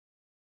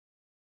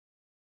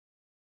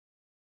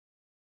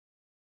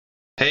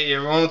Hey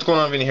everyone, what's going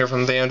on? Vinny here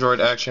from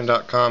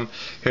theandroidaction.com,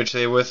 here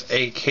today with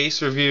a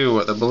case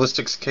review. The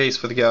Ballistics case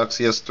for the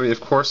Galaxy S3,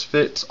 of course,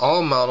 fits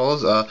all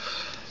models. The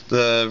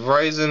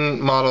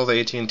Verizon model, the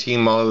AT&T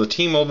model, the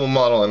T-Mobile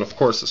model, and of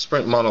course the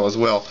Sprint model as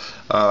well.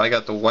 I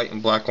got the white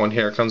and black one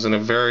here. It comes in a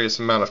various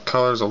amount of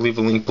colors. I'll leave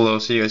a link below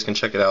so you guys can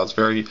check it out. It's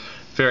very,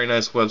 very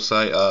nice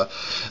website.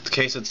 The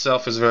case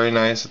itself is very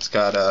nice. It's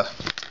got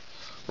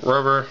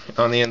rubber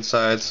on the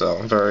inside, so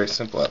very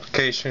simple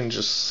application.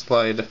 Just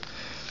slide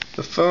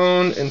the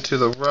phone into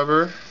the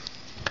rubber,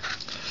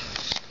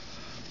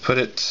 put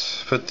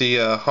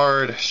the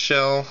hard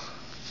shell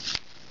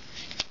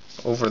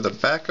over the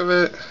back of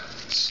it,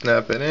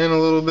 snap it in a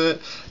little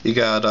bit. You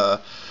got a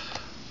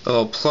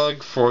little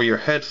plug for your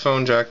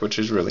headphone jack, which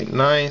is really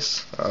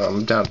nice.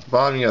 Down at the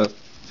bottom you got a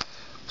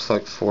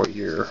plug for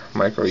your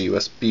micro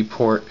USB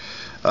port.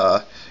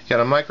 You got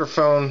a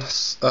microphone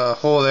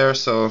hole there,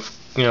 so if,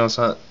 it's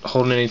not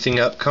holding anything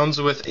up. Comes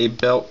with a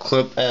belt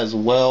clip as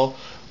well,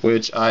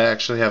 which I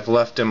actually have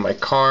left in my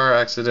car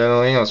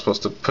accidentally. I was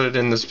supposed to put it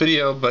in this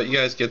video, but you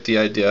guys get the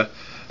idea,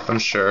 I'm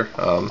sure.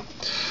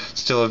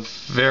 Still a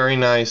very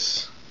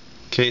nice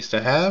case to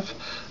have.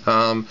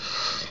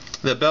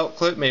 The belt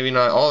clip, maybe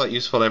not all that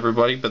useful to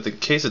everybody, but the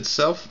case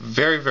itself,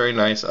 very, very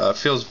nice.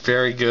 Feels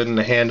very good in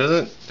the hand.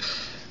 Doesn't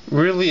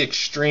really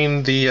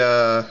extreme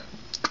the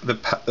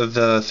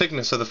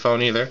thickness of the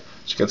phone either.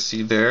 As you can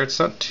see there, it's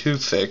not too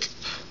thick.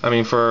 I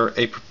mean, for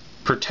a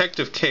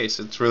protective case,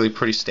 it's really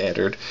pretty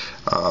standard,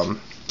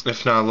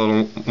 if not a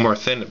little more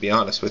thin, to be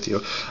honest with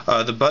you.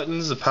 The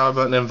buttons, the power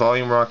button and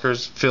volume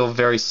rockers, feel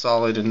very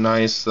solid and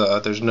nice.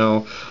 There's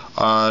no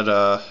odd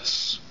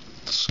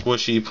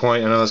squishy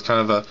point. I know that's kind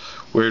of a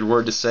weird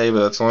word to say,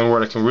 but that's the only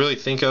word I can really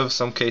think of.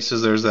 Some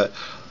cases there's that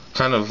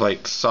kind of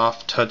like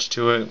soft touch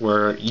to it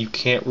where you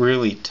can't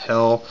really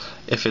tell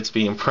if it's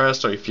being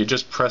pressed or if you're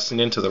just pressing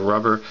into the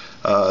rubber.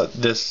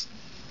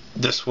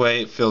 This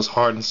way it feels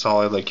hard and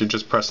solid, like you're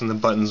just pressing the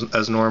buttons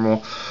as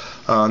normal.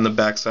 On the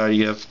back side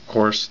you have, of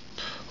course,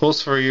 holes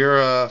for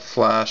your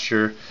flash,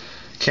 your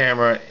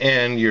camera,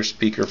 and your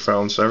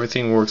speakerphone, so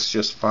everything works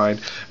just fine.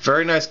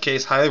 Very nice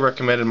case, highly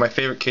recommended. My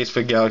favorite case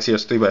for Galaxy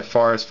S3 by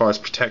far as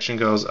protection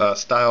goes.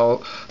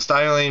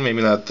 Styling,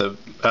 maybe not the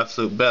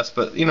absolute best,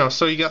 but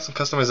so you got some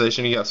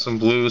customization. You got some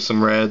blues,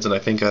 some reds, and I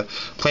think a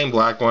plain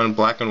black one,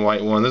 black and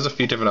white one. There's a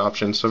few different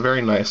options, so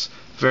very nice.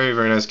 Very,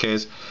 very nice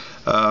case.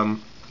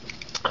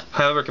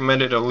 Highly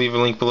recommended. I'll leave a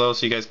link below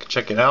so you guys can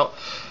check it out.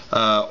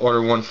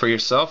 Order one for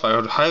yourself. I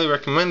would highly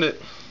recommend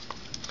it.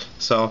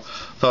 So,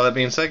 with all that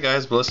being said,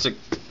 guys, Ballistic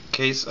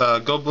case,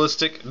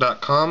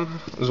 goballistic.com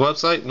is the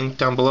website, link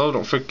down below.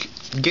 Don't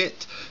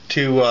forget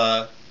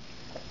to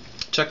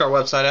check our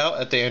website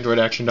out at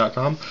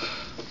theandroidaction.com.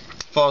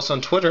 Follow us on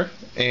Twitter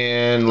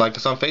and like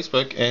us on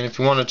Facebook. And if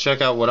you want to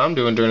check out what I'm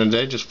doing during the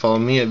day, just follow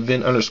me at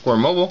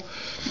vin_mobile.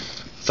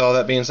 With all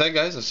that being said,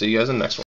 guys, I'll see you guys in the next one.